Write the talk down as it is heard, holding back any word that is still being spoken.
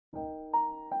Yeah,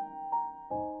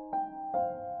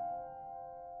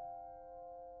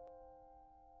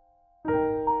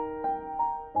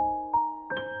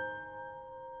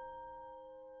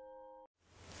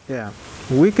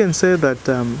 we can say that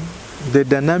the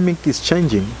dynamic is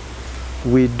changing.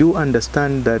 We do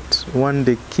understand that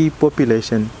the key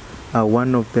population are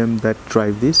one of them that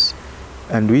drive this,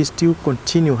 and we still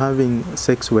continue having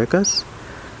sex workers,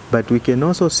 but we can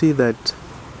also see that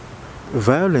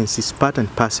violence is part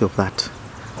and parcel of that.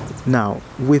 Now,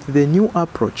 with the new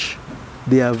approach,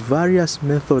 there are various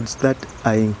methods that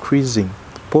are increasing.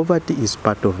 Poverty is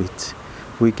part of it.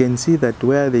 We can see that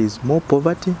where there is more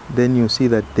poverty, then you see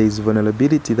that there is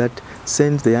vulnerability that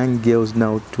sends the young girls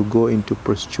now to go into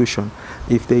prostitution.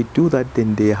 If they do that,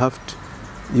 then they have to,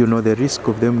 the risk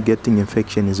of them getting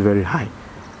infection is very high.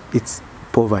 It's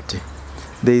poverty.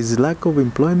 There is lack of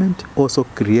employment also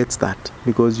creates that,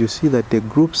 because you see that the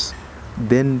groups,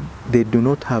 then they do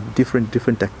not have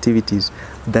different activities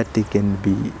that they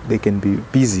can be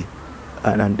busy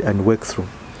and work through.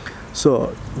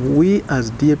 So we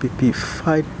as DAPP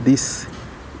fight this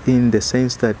in the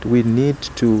sense that we need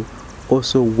to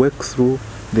also work through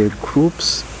the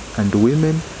groups and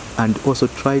women and also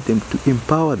try to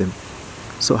empower them.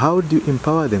 So how do you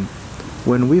empower them?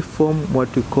 When we form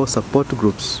what we call support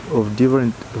groups of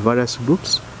various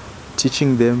groups,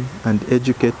 teaching them and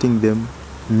educating them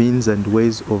means and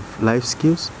ways of life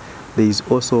skills, there is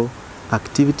also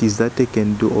activities that they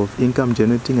can do of income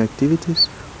generating activities,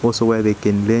 also where they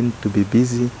can learn to be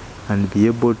busy and be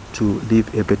able to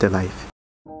live a better life.